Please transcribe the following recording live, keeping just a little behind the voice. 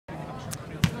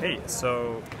Hey,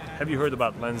 so have you heard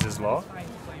about Lenz's law?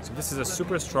 So this is a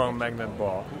super strong magnet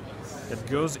ball that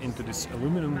goes into this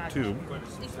aluminum tube.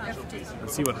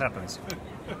 Let's see what happens. If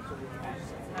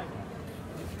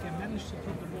you can manage to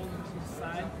put the ball into the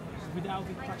side without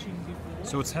it touching before.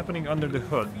 So what's happening under the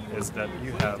hood is that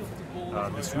you have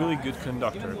this really good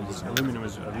conductor, because aluminum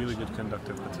is a really good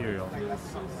conductive material.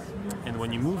 And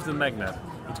when you move the magnet,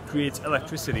 it creates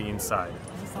electricity inside.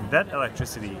 And that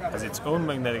electricity has its own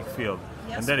magnetic field,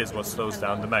 and that is what slows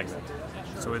down the magnet.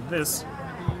 So with this,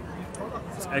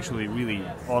 it's actually really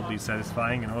oddly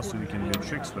satisfying, and also you can do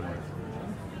tricks with it.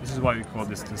 This is why we call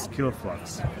this the skill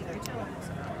flux.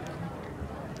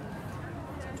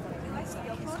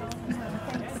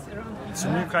 It's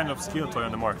a new kind of skill toy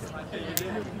on the market.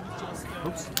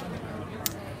 Oops.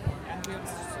 And we have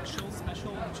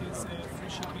special, which is free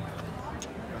shipping.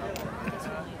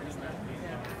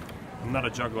 I'm not a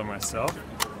juggler myself,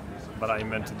 but I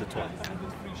invented the toy.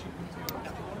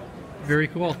 Very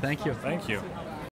cool, thank you. Thank you.